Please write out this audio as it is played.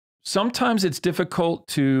sometimes it's difficult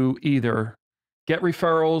to either get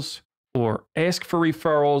referrals or ask for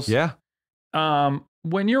referrals. Yeah.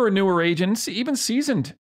 When you're a newer agent, even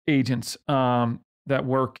seasoned agents that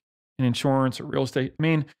work in insurance or real estate, I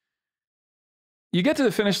mean, you get to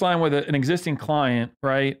the finish line with an existing client,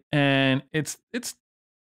 right? And it's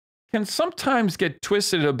can sometimes get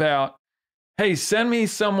twisted about, hey, send me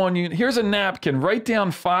someone, here's a napkin, write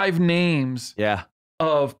down 5 names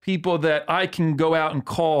of people that I can go out and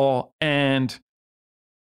call and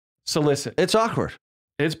solicit. It's awkward.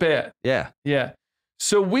 It's bad. Yeah. Yeah.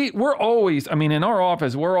 So we're always, I mean, in our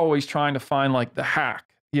office, we're always trying to find like the hack,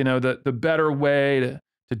 the better way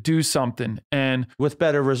to do something. And with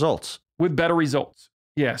better results. With better results.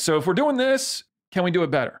 Yeah. So if we're doing this, can we do it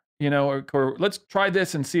better? Or let's try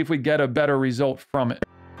this and see if we get a better result from it.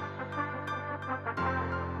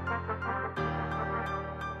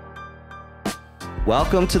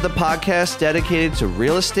 Welcome to the podcast dedicated to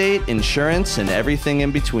real estate, insurance, and everything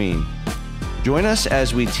in between. Join us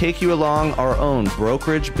as we take you along our own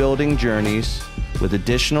brokerage building journeys with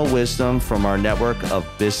additional wisdom from our network of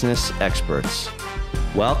business experts.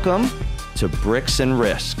 Welcome to Bricks and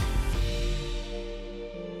Risk.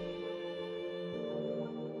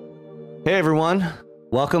 Hey everyone,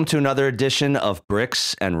 welcome to another edition of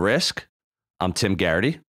Bricks and Risk. I'm Tim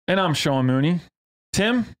Garrity. And I'm Sean Mooney.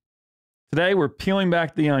 Tim, today we're peeling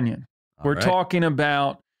back the onion. We're talking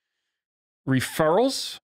about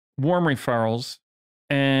referrals, warm referrals,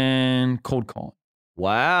 and cold calling.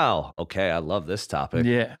 Wow. Okay, I love this topic.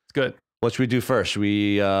 Yeah, it's good. What should we do first? What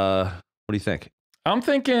do you think? I'm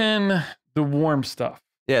thinking the warm stuff.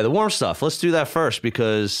 Yeah, the warm stuff. Let's do that first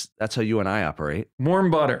because that's how you and I operate.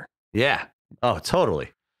 Warm butter. Yeah. Oh, totally.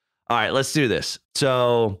 All right, let's do this.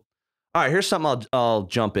 So, all right, here's something I'll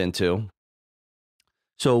jump into.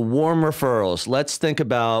 So warm referrals. Let's think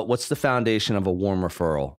about what's the foundation of a warm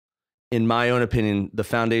referral. In my own opinion, the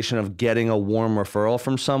foundation of getting a warm referral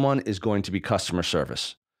from someone is going to be customer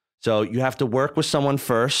service. So you have to work with someone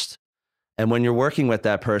first. And when you're working with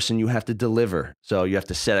that person, you have to deliver. So you have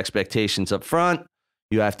to set expectations up front.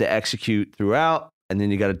 You have to execute throughout. And then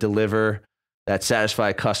you got to deliver that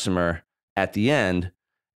satisfied customer at the end.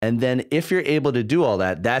 And then if you're able to do all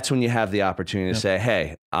that, that's when you have the opportunity to say,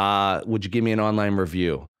 hey, would you give me an online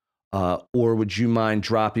review? Or would you mind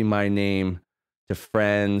dropping my name to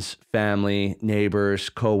friends, family, neighbors,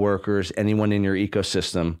 coworkers, anyone in your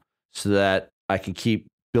ecosystem so that I can keep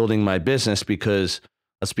building my business? Because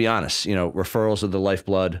let's be honest, referrals are the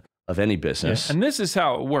lifeblood of any business. Yeah. And this is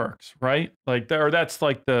how it works, right? That's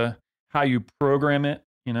like how you program it,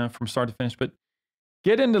 from start to finish. But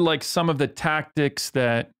get into like some of the tactics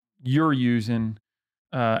that you're using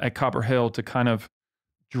at Copper Hill to kind of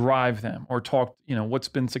drive them, or talk, what's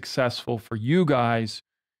been successful for you guys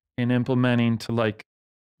in implementing to like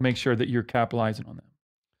make sure that you're capitalizing on them.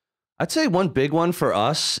 I'd say one big one for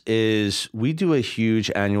us is we do a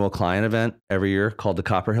huge annual client event every year called the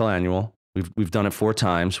Copper Hill Annual. We've done it 4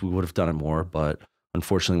 times. We would have done it more, but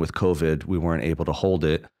unfortunately with COVID, we weren't able to hold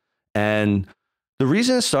it. And the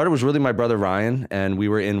reason it started was really my brother Ryan, and we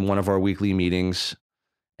were in one of our weekly meetings,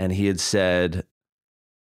 and he had said,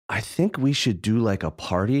 I think we should do like a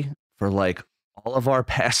party for like all of our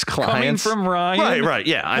past clients. Coming from Ryan. Right.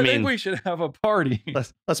 Yeah. I mean, think we should have a party.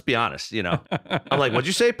 Let's be honest, I'm like, what'd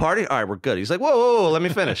you say? Party? All right, we're good. He's like, whoa, let me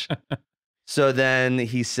finish. So then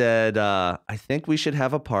he said, I think we should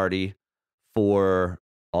have a party for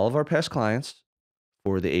all of our past clients,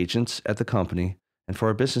 for the agents at the company, and for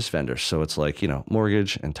our business vendors. So it's like,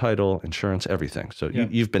 mortgage and title, insurance, everything. So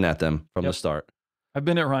you've been at them from the start. I've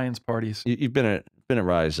been at Ryan's parties. You've been at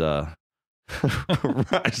Rise,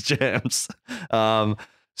 Rise Jams.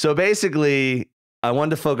 So basically, I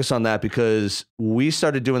wanted to focus on that because we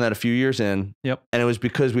started doing that a few years in. Yep. And it was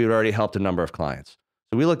because we had already helped a number of clients.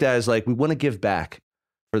 So we looked at it as like, we want to give back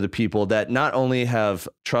for the people that not only have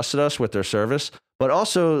trusted us with their service, but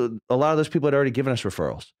also a lot of those people had already given us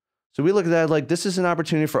referrals. So we look at that like, this is an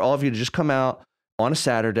opportunity for all of you to just come out on a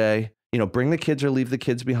Saturday, bring the kids or leave the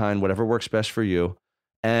kids behind, whatever works best for you.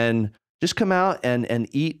 And just come out and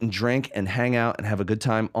eat and drink and hang out and have a good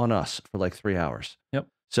time on us for like 3 hours. Yep.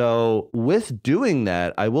 So with doing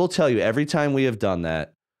that, I will tell you, every time we have done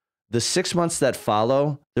that, the 6 months that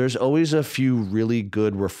follow, there's always a few really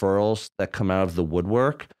good referrals that come out of the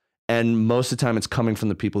woodwork. And most of the time it's coming from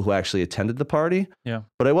the people who actually attended the party. Yeah.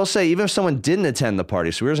 But I will say, even if someone didn't attend the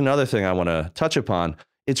party, so here's another thing I want to touch upon.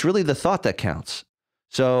 It's really the thought that counts.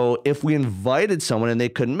 So if we invited someone and they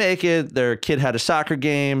couldn't make it, their kid had a soccer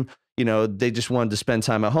game, they just wanted to spend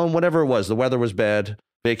time at home, whatever it was, the weather was bad,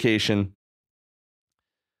 vacation,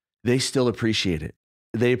 they still appreciate it.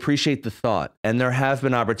 they appreciate the thought. And there have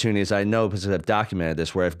been opportunities, I know because I've documented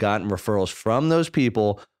this, where I've gotten referrals from those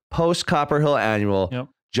people post Copper Hill Annual, Yep.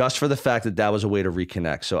 just for the fact that that was a way to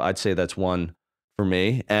reconnect. So I'd say that's one for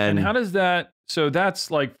me. And how does that, so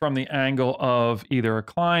that's like from the angle of either a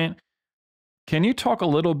client. Can you talk a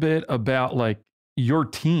little bit about like your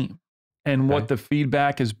team and what the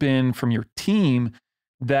feedback has been from your team,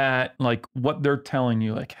 that like what they're telling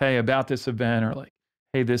you, like, hey, about this event, or like,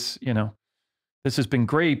 hey, this, you know, this has been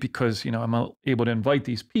great because, you know, I'm able to invite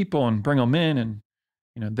these people and bring them in, and,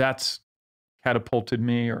 you know, that's catapulted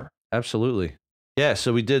me. Or Absolutely. Yeah.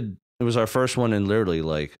 So we did, it was our first one in literally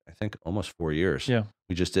like, I think almost 4 years. Yeah.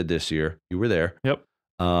 We just did this year. You were there. Yep.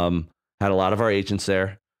 Had a lot of our agents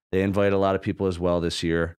there. They invited a lot of people as well this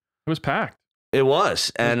year. It was packed. It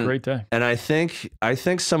was. It was a great day. And I think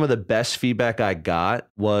some of the best feedback I got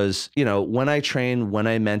was, you know, when I train, when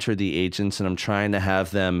I mentor the agents, and I'm trying to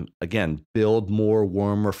have them, again, build more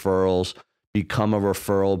warm referrals, become a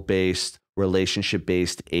referral-based,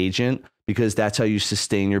 relationship-based agent, because that's how you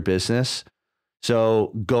sustain your business.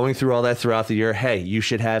 So going through all that throughout the year, hey, you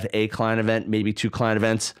should have a client event, maybe 2 client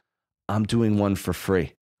events. I'm doing one for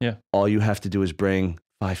free. Yeah. All you have to do is bring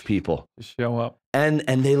 5 people. Just show up. And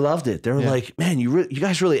they loved it. They were like, man, you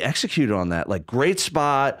guys really executed on that. Like, great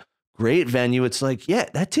spot, great venue. It's like, yeah,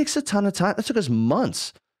 that takes a ton of time. That took us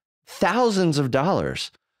months, thousands of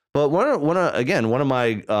dollars. But one of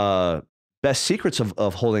my best secrets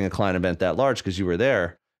of holding a client event that large, because you were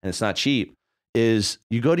there and it's not cheap, is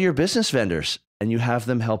you go to your business vendors and you have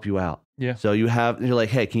them help you out. Yeah. So you're like,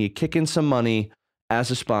 hey, can you kick in some money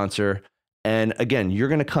as a sponsor? And again, you're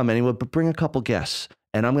going to come anyway, but bring a couple guests.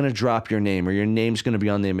 And I'm going to drop your name, or your name's going to be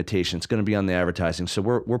on the invitation. It's going to be on the advertising. So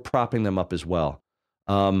we're propping them up as well.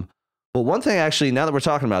 But one thing, actually, now that we're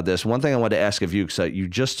talking about this, one thing I wanted to ask of you, because you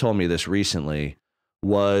just told me this recently,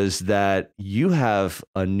 was that you have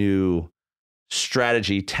a new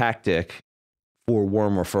strategy tactic for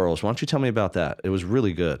warm referrals. Why don't you tell me about that? It was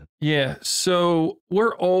really good. Yeah. So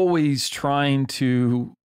we're always trying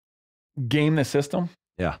to game the system.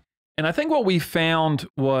 Yeah. And I think what we found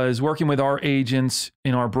was, working with our agents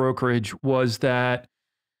in our brokerage, was that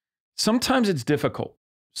sometimes it's difficult.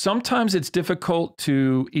 Sometimes it's difficult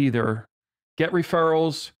to either get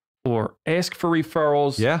referrals or ask for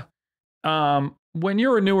referrals. Yeah. When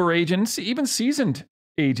you're a newer agent, even seasoned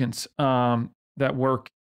agents that work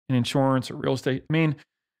in insurance or real estate, I mean,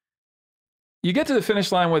 you get to the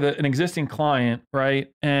finish line with an existing client, right?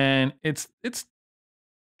 And it's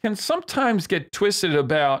can sometimes get twisted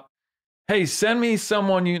about, hey, send me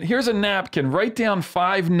someone, here's a napkin, write down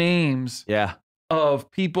 5 names of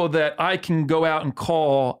people that I can go out and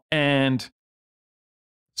call and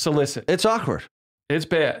solicit. It's awkward. It's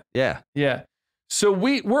bad. Yeah. Yeah. So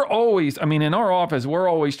we're always, I mean, in our office, we're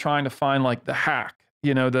always trying to find like the hack,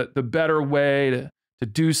 you know, the better way to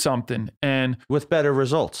do something, and with better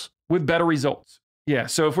results. With better results. Yeah.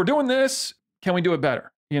 So if we're doing this, can we do it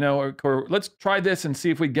better? You know, or let's try this and see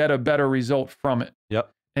if we get a better result from it. Yep.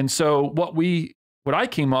 And so what I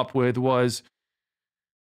came up with was,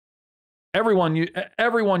 everyone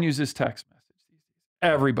uses text message.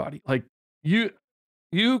 Everybody. Like,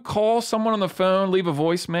 you call someone on the phone, leave a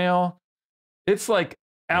voicemail, it's like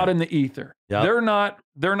out in the ether. Yep. They're not.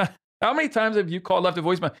 How many times have you called, left a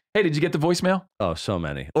voicemail? Hey, did you get the voicemail? Oh, so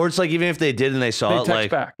many. Or it's like, even if they did and they saw it, like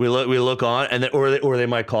back. we look on, and then, or they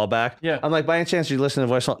might call back. Yeah. I'm like, by any chance, you listen to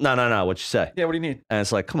the voicemail? No. What'd you say? Yeah. What do you need? And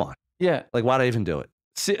it's like, come on. Yeah. Like, why'd I even do it?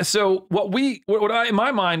 So what I in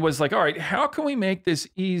my mind was like, all right, how can we make this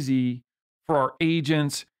easy for our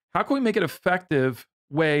agents? How can we make it an effective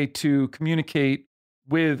way to communicate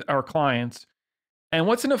with our clients? And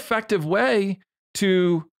what's an effective way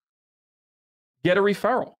to get a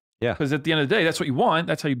referral? Yeah. Because at the end of the day, that's what you want.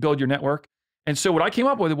 That's how you build your network. And so what I came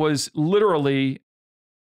up with was literally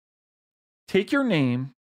take your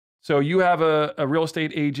name. So you have a real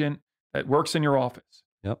estate agent that works in your office.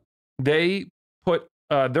 Yep. They put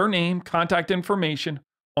their name, contact information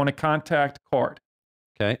on a contact card.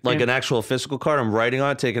 Okay. Like an actual physical card I'm writing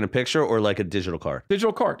on it, taking a picture, or like a digital card?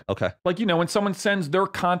 Digital card. Okay. Like, you know, when someone sends their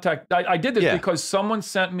contact, I did this because someone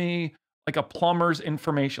sent me like a plumber's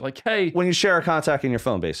information. Like, hey. When you share a contact in your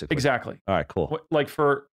phone, basically. Exactly. All right, cool. Like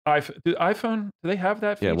for iPhone, do they have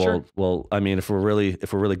that feature? Yeah, well, I mean, if we're really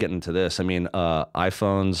getting into this, I mean,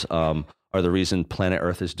 iPhones are the reason planet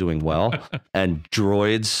Earth is doing well, and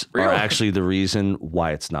droids are actually the reason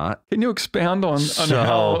why it's not. Can you expound on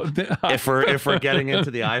how? if we're getting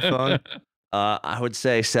into the iPhone, I would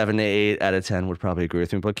say 7 to 8 out of 10 would probably agree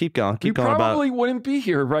with me. But keep going. Keep going. Probably wouldn't be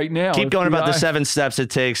here right now. Keep going about the 7 steps it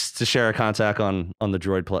takes to share a contact on the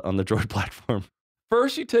droid platform.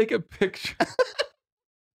 First, you take a picture.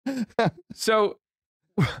 So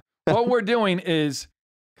what we're doing is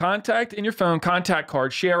contact in your phone, contact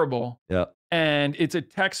card, shareable. Yeah. And it's a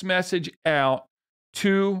text message out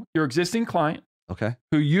to your existing client. Okay.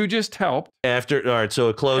 Who you just helped. All right. So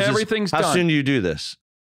it closes. Everything's done. How soon do you do this?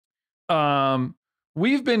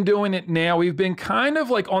 We've been doing it now. We've been kind of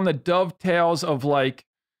like on the dovetails of like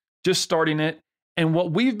just starting it. And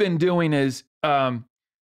what we've been doing is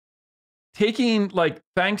taking like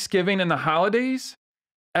Thanksgiving and the holidays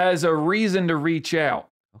as a reason to reach out.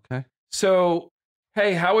 Okay. So,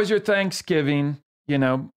 hey, how was your Thanksgiving? You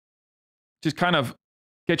know, just kind of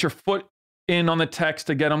get your foot in on the text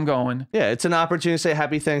to get them going. Yeah, it's an opportunity to say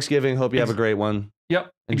happy Thanksgiving. Hope you have a great one.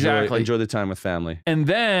 Yep, exactly. Enjoy the time with family. And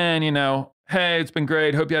then, you know, hey, it's been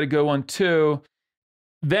great. Hope you had a good one too.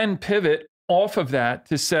 Then pivot off of that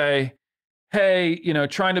to say, hey, you know,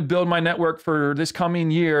 trying to build my network for this coming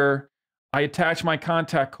year. I attach my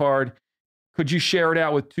contact card. Could you share it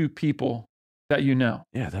out with 2 people that you know?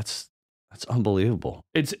 Yeah, that's unbelievable.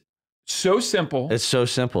 It's so simple. It's so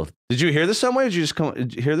simple. Did you hear this somewhere? Did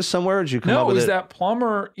you hear this somewhere? Or did you come up with it? No, it was that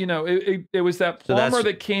plumber, you know, it was that plumber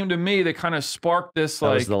that came to me that kind of sparked this.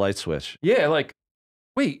 That was the light switch. Yeah, like,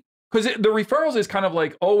 wait, because the referrals is kind of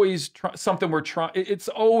like always something we're trying. It's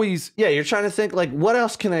always. Yeah, you're trying to think like, what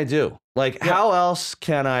else can I do? Like, how else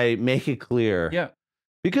can I make it clear? Yeah.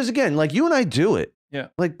 Because again, like you and I do it. Yeah.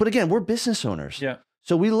 Like, but again, we're business owners. Yeah.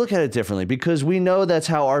 So we look at it differently because we know that's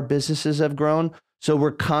how our businesses have grown. So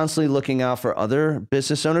we're constantly looking out for other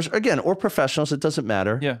business owners, again, or professionals. It doesn't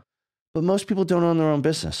matter. Yeah. But most people don't own their own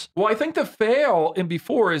business. Well, I think the fail in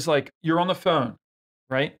before is like you're on the phone,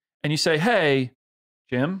 right? And you say, hey,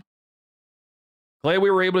 Jim, glad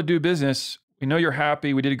we were able to do business. We know you're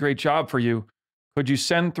happy. We did a great job for you. Could you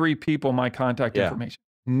send 3 people my contact information?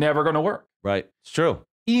 Never going to work. Right. It's true.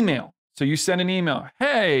 Email. So you send an email.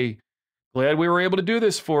 Hey, glad we were able to do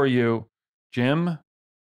this for you. Jim,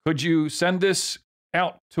 could you send this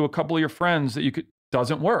out to a couple of your friends that you could?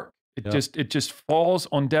 Doesn't work. It just falls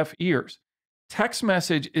on deaf ears. Text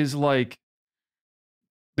message is like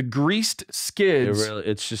the greased skids.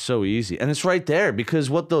 It's just so easy. And it's right there because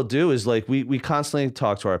what they'll do is like we constantly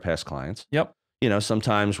talk to our past clients. Yep. You know,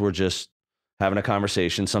 sometimes we're just having a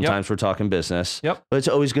conversation. Sometimes we're talking business. Yep. But it's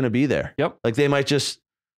always going to be there. Yep. Like they might just,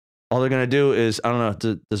 all they're going to do is, I don't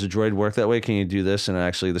know, does a droid work that way? Can you do this? And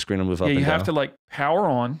actually the screen will move up and down. Yeah, you have to like power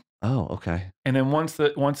on. Oh, okay. And then once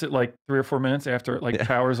it like 3 or 4 minutes after it like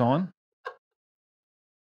powers on.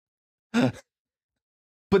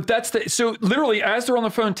 But so literally as they're on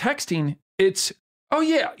the phone texting, it's, oh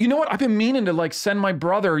yeah, you know what? I've been meaning to like send my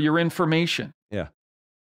brother your information. Yeah.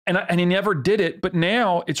 And he never did it, but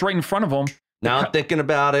now it's right in front of him. Now I'm thinking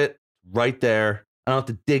about it right there. I don't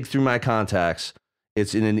have to dig through my contacts.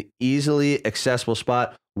 It's in an easily accessible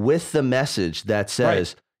spot with the message that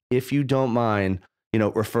says, if you don't mind, you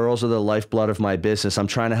know, referrals are the lifeblood of my business. I'm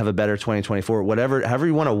trying to have a better 2024, however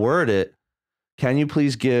you want to word it. Can you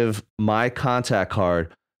please give my contact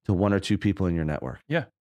card to 1 or 2 people in your network? Yeah.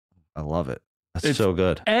 I love it. It's so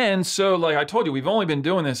good. And so, like I told you, we've only been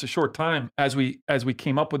doing this a short time as we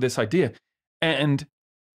came up with this idea. And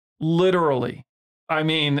literally, I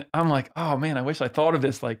mean, I'm like, oh man, I wish I thought of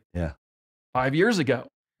this like 5 years ago.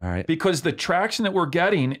 All right. Because the traction that we're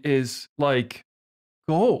getting is like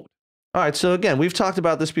gold. All right. So again, we've talked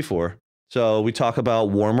about this before. So we talk about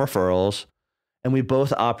warm referrals and we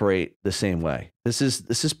both operate the same way. This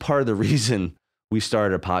is part of the reason we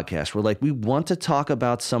started a podcast. We're like, we want to talk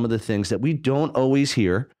about some of the things that we don't always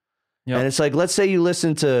hear. Yep. And it's like, let's say you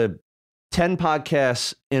listen to 10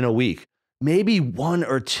 podcasts in a week. Maybe 1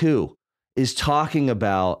 or 2 is talking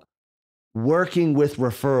about working with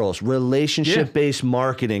referrals, relationship-based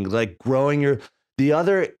marketing, like growing the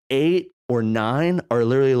other 8 or 9 are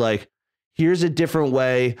literally like, here's a different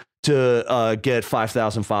way to get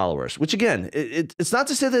 5,000 followers, which again, it's not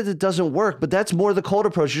to say that it doesn't work, but that's more the cold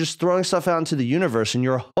approach. You're just throwing stuff out into the universe and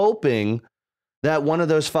you're hoping that one of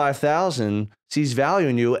those 5,000 sees value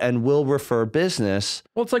in you and will refer business.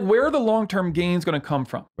 Well, it's like, where are the long-term gains going to come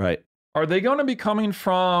from? Right. Are they going to be coming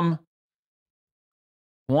from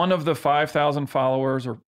one of the 5,000 followers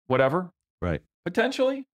or whatever? Right.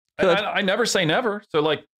 Potentially. I never say never. So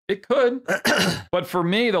like it could, but for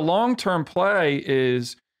me, the long-term play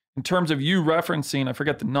is in terms of you referencing, I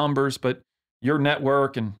forget the numbers, but your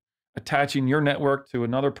network and attaching your network to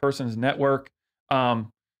another person's network. You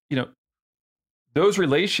know, those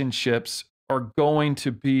relationships are going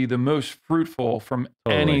to be the most fruitful from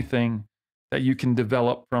anything that you can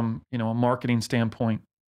develop from, you know, a marketing standpoint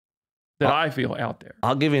that I feel out there.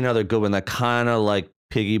 I'll give you another good one that kind of like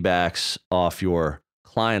piggybacks off your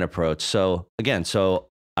client approach. So again,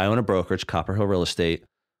 I own a brokerage, Copper Hill Real Estate.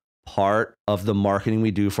 part of the marketing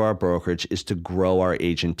we do for our brokerage is to grow our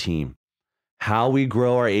agent team. How we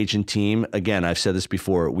grow our agent team, again, I've said this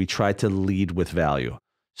before, we try to lead with value.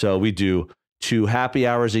 So we do 2 happy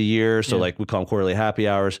hours a year. So like we call them quarterly happy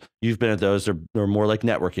hours. You've been at those. They're more like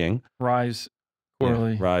networking. Rise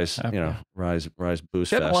quarterly. Rise, Rise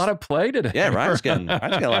Boost Getting Fest. a lot of play today. Yeah, Ryan's getting a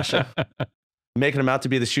lot of shit. Making him out to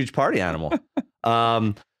be this huge party animal.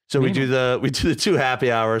 So we do the 2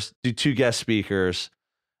 happy hours, do 2 guest speakers.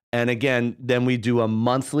 And again, then we do a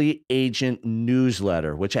monthly agent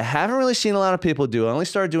newsletter, which I haven't really seen a lot of people do. I only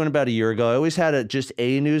started doing about a year ago. I always had just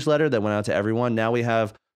a newsletter that went out to everyone. Now we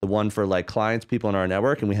have the one for like clients, people in our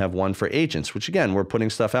network, and we have one for agents, which again, we're putting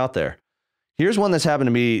stuff out there. Here's one that's happened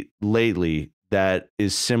to me lately that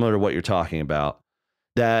is similar to what you're talking about,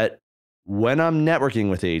 that when I'm networking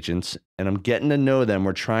with agents and I'm getting to know them,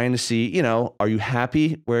 we're trying to see, are you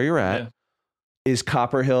happy where you're at? Yeah. Is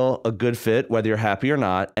Copper Hill a good fit, whether you're happy or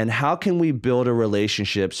not? And how can we build a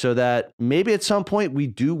relationship so that maybe at some point we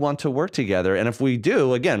do want to work together? And if we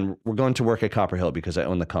do, again, we're going to work at Copper Hill because I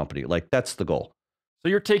own the company. Like that's the goal. So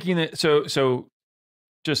you're taking it. So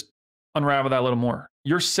just unravel that a little more.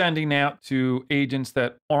 You're sending out to agents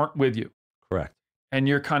that aren't with you. Correct. And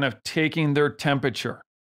you're kind of taking their temperature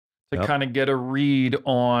to kind of get a read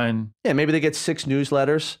on. Yeah, maybe they get 6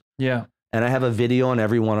 newsletters. Yeah. And I have a video on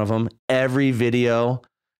every one of them. Every video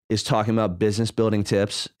is talking about business building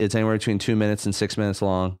tips. It's anywhere between 2 minutes and 6 minutes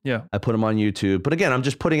long. Yeah. I put them on YouTube. But again, I'm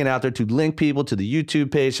just putting it out there to link people to the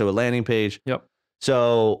YouTube page, so a landing page. Yep.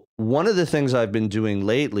 So one of the things I've been doing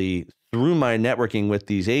lately through my networking with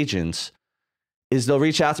these agents is they'll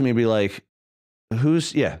reach out to me and be like,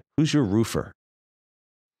 who's your roofer?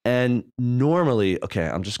 And normally, okay,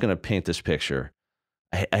 I'm just going to paint this picture.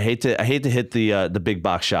 I hate to hit the big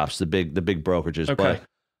box shops, the big brokerages. Okay. But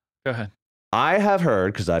go ahead. I have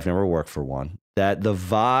heard, because I've never worked for one, that the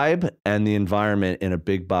vibe and the environment in a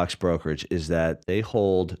big box brokerage is that they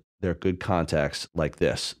hold their good contacts like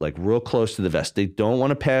this, like real close to the vest. They don't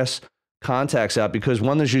want to pass contacts out because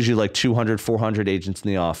one, there's usually like 200, 400 agents in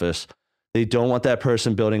the office. They don't want that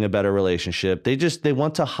person building a better relationship. They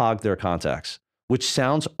want to hog their contacts, which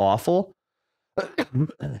sounds awful.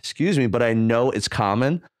 Excuse me, but I know it's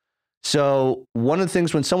common. So one of the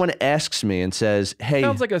things when someone asks me and says, hey,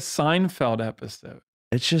 sounds like a Seinfeld episode.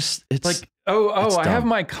 It's like, I have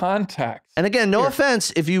my contacts. And again, no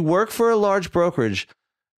offense. If you work for a large brokerage,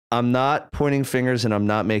 I'm not pointing fingers and I'm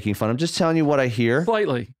not making fun. I'm just telling you what I hear.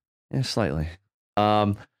 Slightly. Yeah, slightly.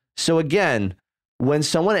 So again, when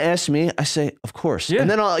someone asks me, I say, of course. Yeah. And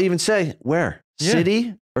then I'll even say, where? Yeah.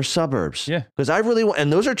 City or suburbs? Yeah. Because I really want,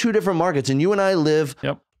 and those are 2 different markets. And you and I live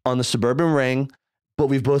on the suburban ring, but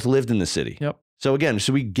we've both lived in the city. Yep. So again,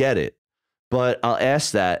 so we get it. But I'll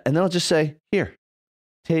ask that, and then I'll just say, here,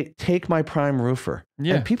 take my prime roofer.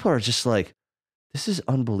 Yeah. And people are just like, this is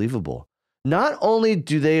unbelievable. Not only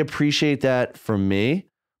do they appreciate that from me,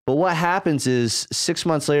 but what happens is 6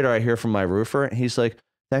 months later, I hear from my roofer, and he's like,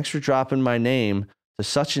 thanks for dropping my name to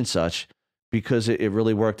such and such because it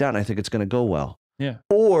really worked out, and I think it's going to go well. Yeah.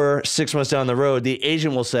 Or 6 months down the road, the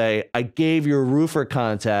agent will say, I gave your roofer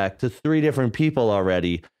contact to 3 different people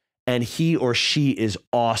already, and he or she is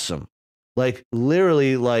awesome. Like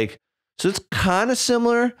literally, like, so it's kind of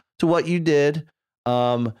similar to what you did.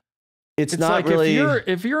 It's not like really.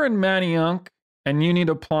 If you're in Manayunk and you need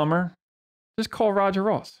a plumber, just call Roger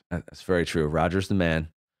Ross. That's very true. Roger's the man.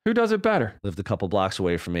 Who does it better? Lived a couple blocks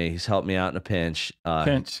away from me. He's helped me out in a pinch.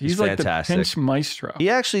 He's like fantastic. The pinch maestro. He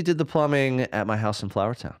actually did the plumbing at my house in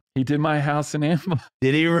Flowertown. He did my house in Amble.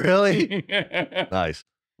 Did he really? Nice.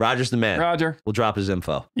 Roger's the man. Roger. We'll drop his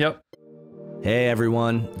info. Yep. Hey,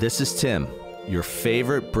 everyone. This is Tim, your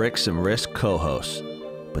favorite Bricks and Risk co-host.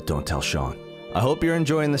 But don't tell Sean. I hope you're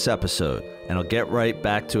enjoying this episode, and I'll get right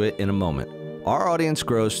back to it in a moment. Our audience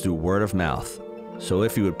grows through word of mouth. So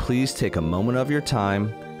if you would please take a moment of your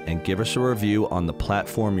time and give us a review on the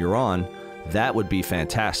platform you're on, that would be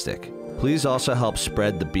fantastic. Please also help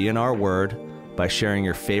spread the B&R word by sharing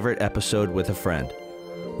your favorite episode with a friend.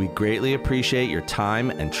 We greatly appreciate your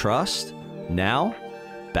time and trust. Now,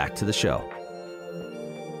 back to the show.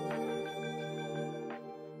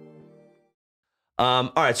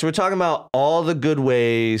 All right, so we're talking about all the good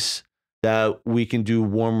ways that we can do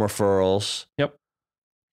warm referrals. Yep.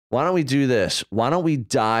 Why don't we do this? Why don't we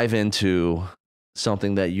dive into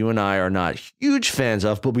something that you and I are not huge fans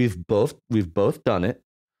of, but we've both done it.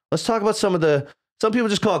 Let's talk about some people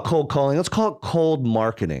just call it cold calling. Let's call it cold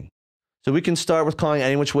marketing. So we can start with calling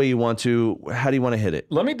any which way you want to. How do you want to hit it?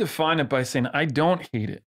 Let me define it by saying I don't hate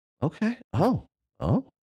it. Okay. Oh. I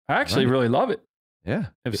actually really love it. Yeah.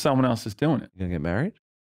 If someone else is doing it. You gonna get married?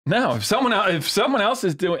 No, if someone else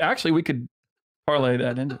is doing, actually, we could parlay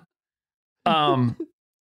that into.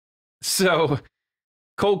 So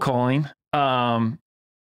cold calling,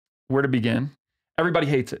 where to begin? Everybody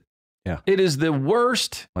hates it. Yeah. It is the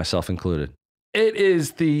worst. Myself included. It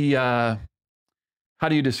is the, how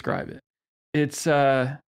do you describe it? It's, here's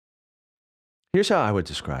how I would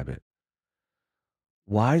describe it.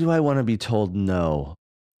 Why do I want to be told no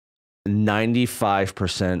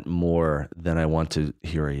 95% more than I want to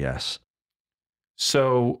hear a yes?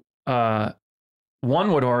 So,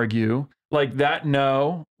 one would argue like that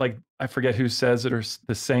no, like I forget who says it or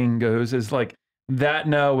the saying goes is like that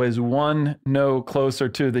no is one no closer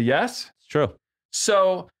to the yes. It's true.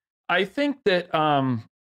 So I think that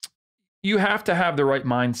you have to have the right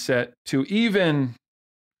mindset to even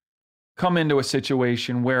come into a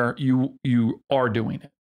situation where you are doing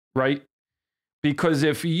it, right? Because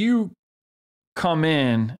if you come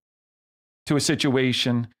in to a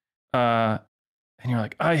situation and you're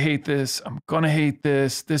like, I hate this, I'm gonna hate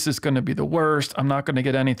this, this is gonna be the worst, I'm not gonna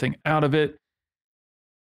get anything out of it,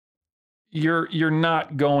 you're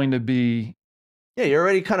not going to be. Yeah, you're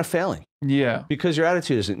already kind of failing. Yeah. Because your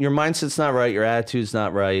attitude isn't, your mindset's not right, your attitude's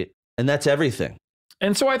not right, and that's everything.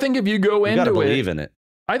 And so I think if you go into it, you gotta believe in it.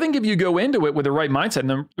 I think if you go into it with the right mindset, and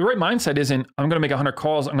the right mindset isn't, I'm going to make 100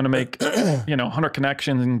 calls, I'm going to make, 100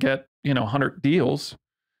 connections and get, 100 deals.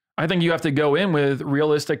 I think you have to go in with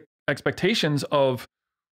realistic expectations of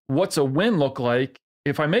what's a win look like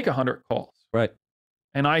if I make 100 calls. Right.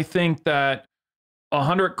 And I think that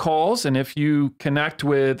 100 calls, and if you connect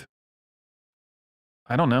with,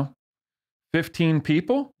 I don't know, 15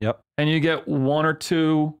 people, yep, and you get one or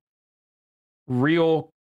two real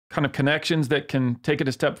kind of connections that can take it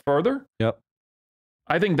a step further, yep,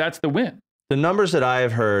 I think that's the win. The numbers that I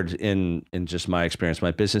have heard in just my experience,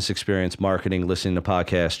 my business experience, marketing, listening to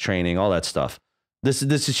podcasts, training, all that stuff. This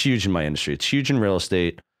is huge in my industry. It's huge in real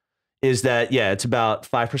estate. Is that, yeah, it's about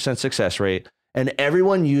 5% success rate. And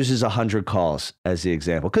everyone uses 100 calls as the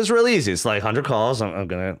example. Because it's really easy. It's like 100 calls. I'm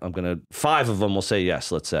gonna 5 of them will say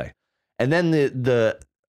yes, let's say. And then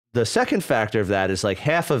the second factor of that is like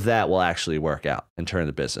half of that will actually work out and turn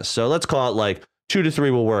the business. So let's call it like 2 to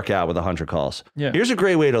 3 will work out with 100 calls. Yeah. Here's a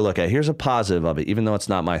great way to look at it. Here's a positive of it, even though it's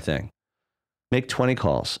not my thing. Make 20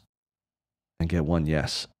 calls and get 1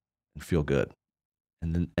 yes and feel good.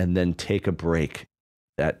 And then take a break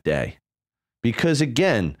that day. Because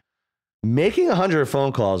again, making 100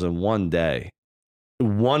 phone calls in one day,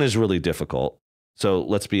 one is really difficult. So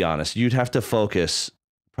let's be honest, you'd have to focus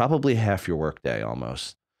probably half your workday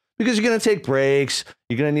almost. Because you're going to take breaks,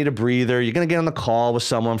 you're going to need a breather, you're going to get on the call with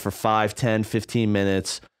someone for 5, 10, 15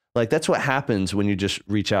 minutes. Like that's what happens when you just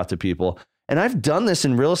reach out to people. And I've done this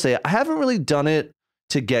in real estate. I haven't really done it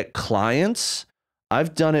to get clients.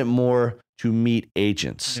 I've done it more to meet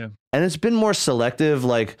agents. Yeah. And it's been more selective.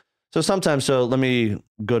 Like, so sometimes, so let me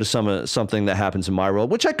go to something that happens in my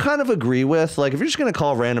world, which I kind of agree with. Like if you're just going to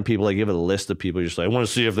call random people, like give it a list of people, you're just like, I want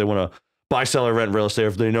to see if they want to buy, sell, or rent real estate, or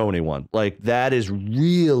if they know anyone. Like that is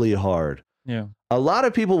really hard. Yeah. A lot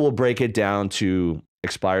of people will break it down to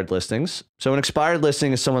expired listings. So an expired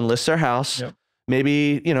listing is someone lists their house. Yep.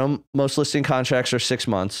 Maybe, most listing contracts are 6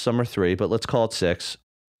 months, some are 3, but let's call it 6.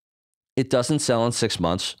 It doesn't sell in 6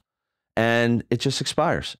 months and it just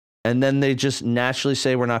expires. And then they just naturally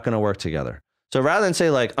say, we're not going to work together. So rather than say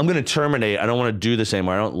like, I'm going to terminate, I don't want to do this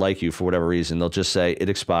anymore, I don't like you for whatever reason, they'll just say it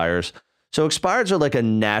expires. So expireds are like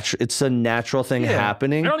it's a natural thing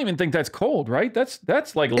happening. I don't even think that's cold, right? That's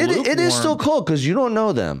like it is still cold because you don't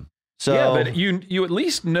know them. So yeah, but you at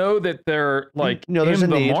least know that they're like in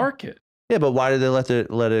the market. Yeah, but why did they let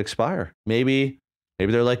it expire? Maybe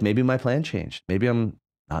they're like, maybe my plan changed. Maybe I'm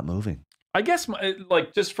not moving. I guess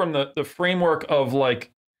like just from the framework of like,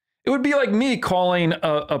 it would be like me calling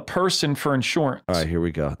a person for insurance. All right, here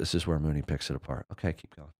we go. This is where Mooney picks it apart. Okay,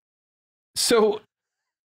 keep going. So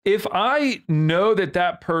if I know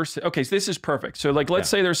that person, okay, so this is perfect. So like, let's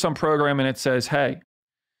say there's some program and it says, hey,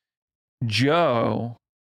 Joe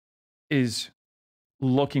is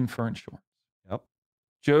looking for insurance. Yep.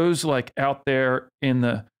 Joe's like out there in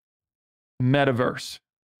the metaverse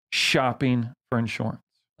shopping for insurance.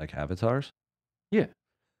 Like avatars? Yeah.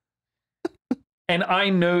 And I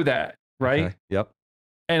know that, right? Okay. Yep.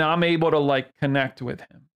 And I'm able to like connect with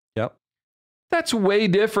him. Yep. That's way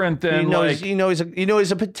different than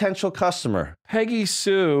he's a potential customer. Peggy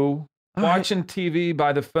Sue watching TV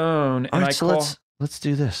by the phone, and I call. Let's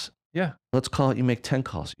do this. Yeah. Let's call it. You make 10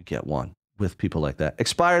 calls, you get 1 with people like that.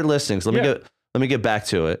 Expired listings. Let me get back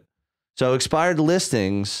to it. So expired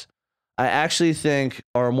listings, I actually think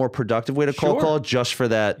are a more productive way to call just for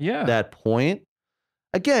that point.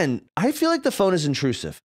 Again, I feel like the phone is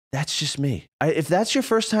intrusive. That's just me. If that's your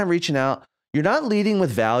first time reaching out, you're not leading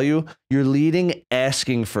with value. You're leading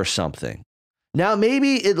asking for something. Now,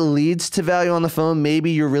 maybe it leads to value on the phone.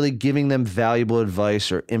 Maybe you're really giving them valuable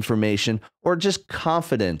advice or information or just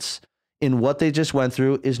confidence in what they just went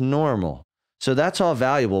through is normal. So that's all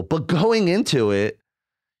valuable. But going into it,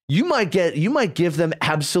 you might give them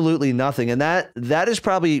absolutely nothing. And that is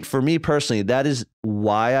probably, for me personally, that is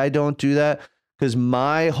why I don't do that. Because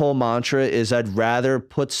my whole mantra is I'd rather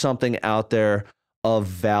put something out there of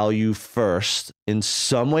value first in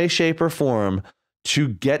some way, shape, or form to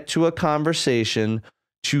get to a conversation,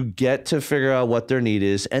 to get to figure out what their need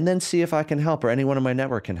is, and then see if I can help or anyone in my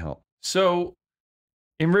network can help. So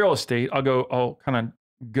in real estate, I'll kind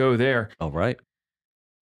of go there. All right.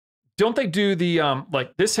 Don't they do the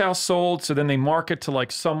like this house sold, so then they market to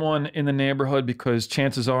like someone in the neighborhood because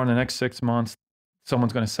chances are in the next 6 months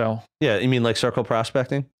someone's going to sell? Yeah, you mean like circle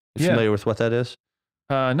prospecting? You familiar with what that is?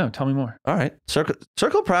 No, tell me more. All right.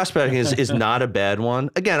 Circle prospecting is not a bad one.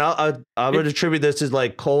 Again, I would attribute this as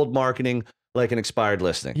like cold marketing, like an expired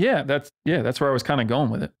listing. Yeah, that's where I was kind of going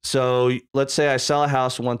with it. So let's say I sell a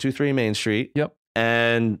house 123 Main Street. Yep.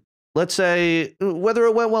 And let's say whether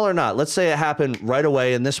it went well or not, let's say it happened right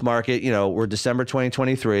away in this market. We're December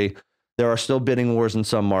 2023. There are still bidding wars in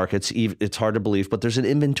some markets. It's hard to believe, but there's an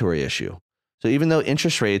inventory issue. So even though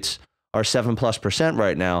interest rates are 7+%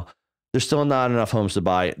 right now, there's still not enough homes to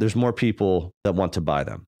buy. There's more people that want to buy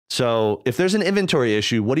them. So if there's an inventory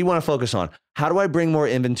issue, what do you want to focus on? How do I bring more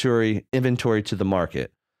inventory to the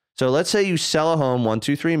market? So let's say you sell a home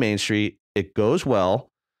 123 Main Street. It goes well.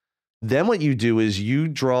 Then what you do is you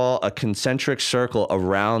draw a concentric circle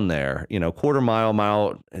around there, quarter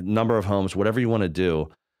mile, number of homes, whatever you want to do,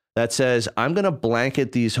 that says, I'm going to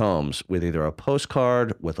blanket these homes with either a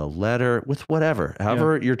postcard, with a letter, with whatever,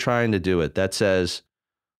 however you're trying to do it. That says,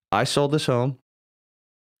 I sold this home.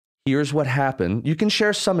 Here's what happened. You can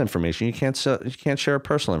share some information. You can't share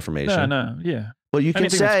personal information. No, yeah. But you can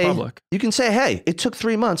say, hey, it took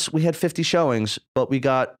 3 months. We had 50 showings, but we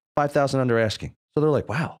got 5,000 under asking. So they're like,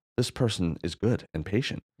 wow, this person is good and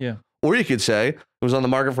patient. Yeah. Or you could say, it was on the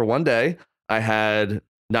market for 1 day. I had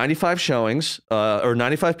 95 showings, or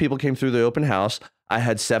 95 people came through the open house. I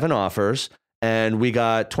had 7 offers, and we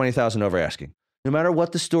got 20,000 over asking. No matter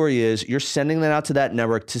what the story is, you're sending that out to that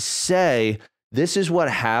network to say, this is what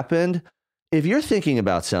happened. If you're thinking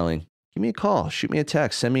about selling, give me a call, shoot me a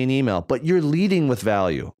text, send me an email, but you're leading with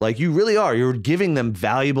value. Like you really are. You're giving them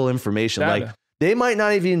valuable information. Data. Like they might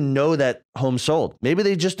not even know that home sold. Maybe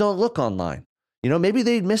they just don't look online. Maybe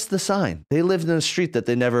they missed the sign. They lived in a street that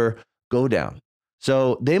they never go down.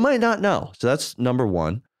 So they might not know. So that's number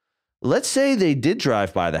one. Let's say they did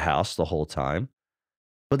drive by the house the whole time,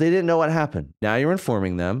 but they didn't know what happened. Now you're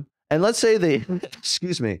informing them. And let's say they,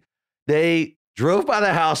 they drove by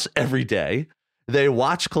the house every day. They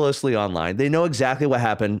watch closely online. They know exactly what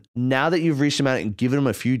happened. Now that you've reached them out and given them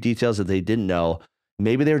a few details that they didn't know,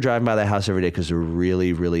 maybe they were driving by the house every day because they're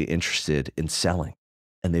really, really interested in selling.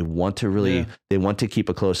 And they want to they want to keep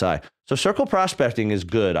a close eye. So circle prospecting is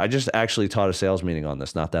good. I just actually taught a sales meeting on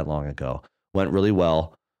this not that long ago. Went really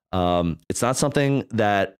well. It's not something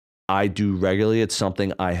that I do regularly. It's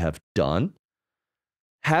something I have done.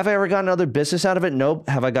 Have I ever gotten other business out of it? Nope.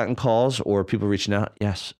 Have I gotten calls or people reaching out?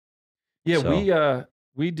 Yes. Yeah, so.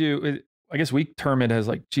 we do. I guess we term it as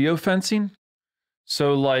like geofencing.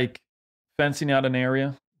 So like fencing out an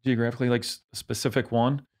area geographically, like a specific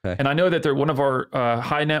one. Okay. And I know that they're one of our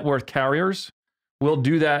high net worth carriers will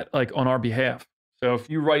do that like on our behalf. So if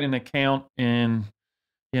you write an account in,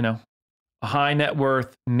 a high net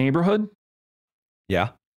worth neighborhood,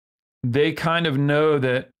 they kind of know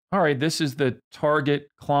that, all right, this is the target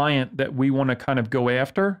client that we want to kind of go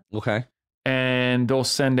after. Okay. And they'll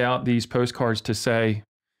send out these postcards to say,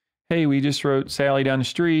 hey, we just wrote Sally down the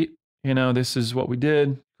street. This is what we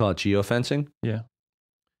did. Call it geofencing? Yeah.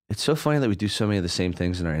 It's so funny that we do so many of the same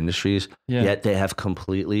things in our industries, yet they have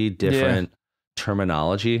completely different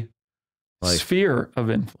terminology. Like, sphere of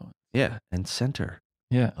influence. Yeah, and center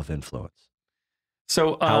of influence.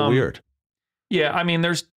 So how weird. Yeah, I mean,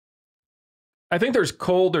 I think there's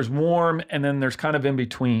cold, there's warm, and then there's kind of in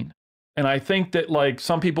between. And I think that like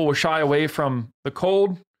some people will shy away from the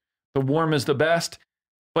cold, the warm is the best,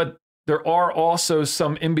 but there are also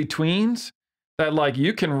some in-betweens that like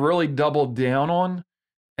you can really double down on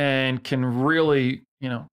and can really,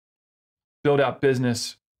 build out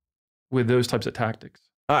business with those types of tactics.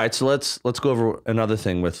 All right, so let's go over another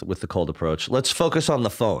thing with the cold approach. Let's focus on the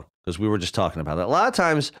phone because we were just talking about that. A lot of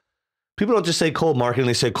times people don't just say cold marketing,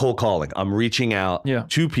 they say cold calling. I'm reaching out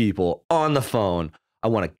to people on the phone. I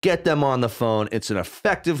want to get them on the phone. It's an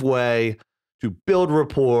effective way to build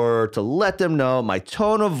rapport, to let them know my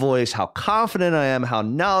tone of voice, how confident I am, how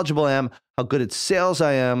knowledgeable I am, how good at sales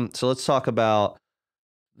I am. So let's talk about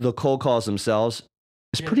the cold calls themselves.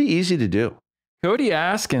 It's pretty easy to do. Cody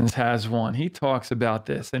Askins has one. He talks about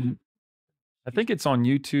this, and I think it's on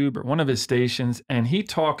YouTube or one of his stations. And he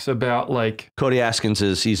talks about like Cody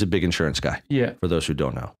Askins he's a big insurance guy. Yeah. For those who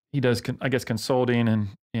don't know, he does, I guess, consulting and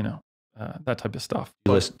that type of stuff.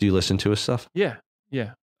 Do you listen to his stuff? Yeah,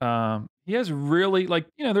 yeah. He has really like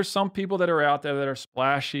there's some people that are out there that are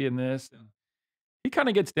splashy in this, and he kind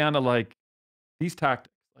of gets down to like these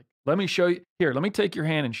tactics. Like, let me show you here. Let me take your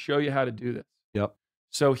hand and show you how to do this. Yep.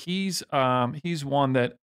 So he's one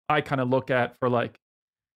that I kind of look at for like,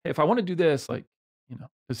 hey, if I want to do this, like,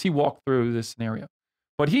 because he walked through this scenario.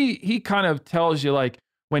 But he kind of tells you like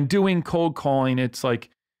when doing cold calling, it's like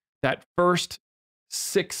that first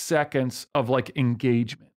 6 seconds of like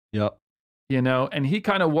engagement. Yep. And he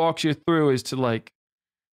kind of walks you through is to like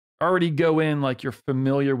already go in like you're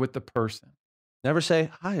familiar with the person. Never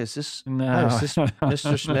say, hi, is this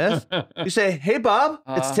Mr. Smith? You say, hey, Bob,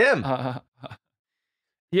 it's Tim.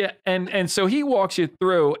 Yeah, and so he walks you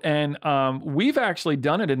through, and we've actually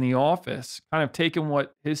done it in the office, kind of taken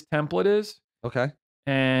what his template is. Okay.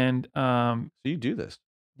 And so you do this?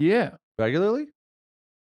 Yeah. Regularly?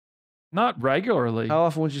 Not regularly. How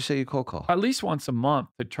often would you say you cold call? At least once a month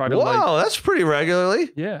to try to Whoa, that's pretty regularly.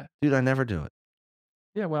 Yeah. Dude, I never do it.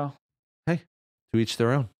 Yeah, well. Hey, to each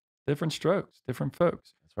their own. Different strokes, different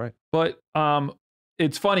folks. That's right. But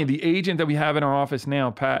it's funny, the agent that we have in our office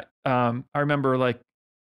now, Pat, I remember like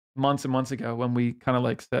months and months ago when we kind of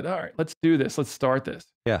like said, all right, let's do this. Let's start this.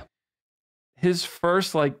 Yeah. His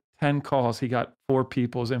first like 10 calls, he got 4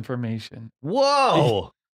 people's information.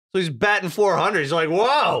 Whoa. So he's batting 400. He's like,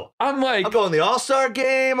 whoa. I'm going to the All-Star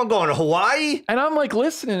game. I'm going to Hawaii. And I'm like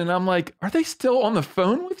listening and I'm like, are they still on the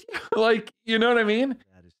phone with you? Like, you know what I mean?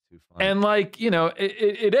 That is too funny. And like,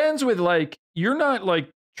 it ends with like, you're not like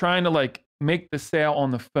trying to like make the sale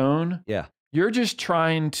on the phone. Yeah. You're just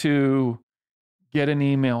trying to get an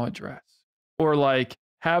email address or like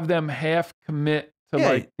have them half commit to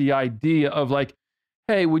like the idea of like,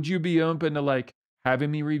 hey, would you be open to like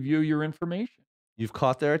having me review your information? You've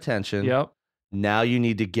caught their attention. Yep. Now you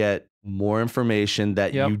need to get more information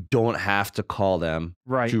that you don't have to call them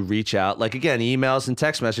to reach out. Like again, emails and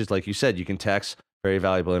text messages, like you said, you can text very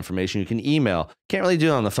valuable information. You can email. Can't really do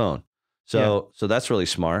it on the phone. So that's really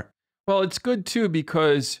smart. Well, it's good too,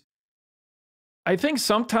 because I think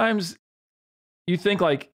sometimes you think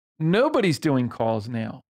like nobody's doing calls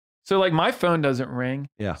now. So like my phone doesn't ring.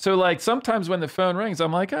 Yeah. So like sometimes when the phone rings,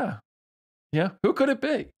 I'm like, yeah, who could it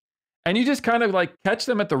be? And you just kind of like catch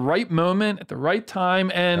them at the right moment, at the right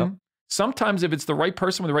time. And sometimes if it's the right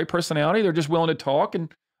person with the right personality, they're just willing to talk.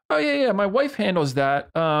 And, oh yeah, my wife handles that.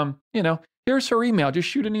 Here's her email. Just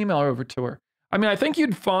shoot an email over to her. I mean, I think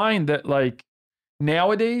you'd find that like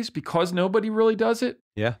nowadays, because nobody really does it.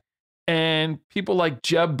 Yeah. And people like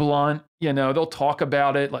Jeb Blunt, they'll talk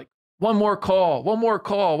about it like one more call.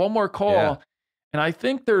 Yeah. And I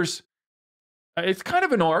think it's kind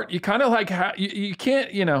of an art. You kind of like, you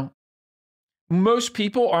can't, most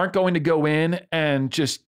people aren't going to go in and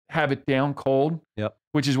just have it down cold. Yep.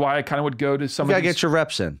 Which is why I kind of would go to some You gotta get your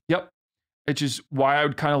reps in. Yep. Which is why I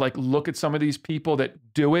would kind of like look at some of these people that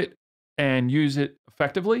do it and use it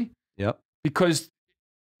effectively. Yep. Because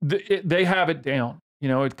they have it down.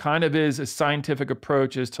 It kind of is a scientific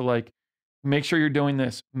approach as to like, make sure you're doing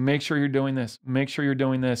this, make sure you're doing this, make sure you're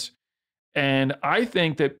doing this. And I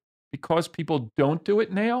think that because people don't do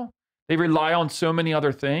it now, they rely on so many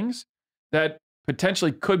other things that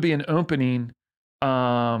potentially could be an opening,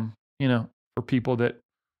 for people that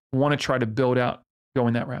want to try to build out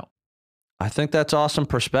going that route. I think that's awesome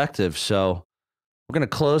perspective. So we're going to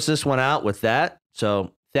close this one out with that.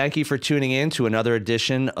 So thank you for tuning in to another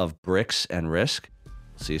edition of Bricks and Risk.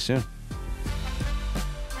 See you soon.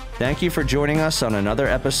 Thank you for joining us on another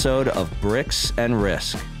episode of Bricks and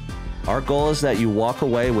Risk. Our goal is that you walk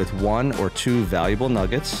away with 1 or 2 valuable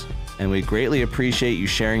nuggets, and we greatly appreciate you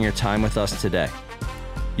sharing your time with us today.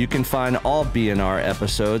 You can find all BNR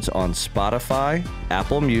episodes on Spotify,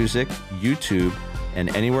 Apple Music, YouTube,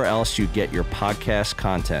 and anywhere else you get your podcast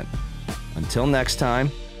content. Until next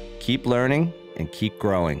time, keep learning and keep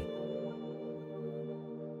growing.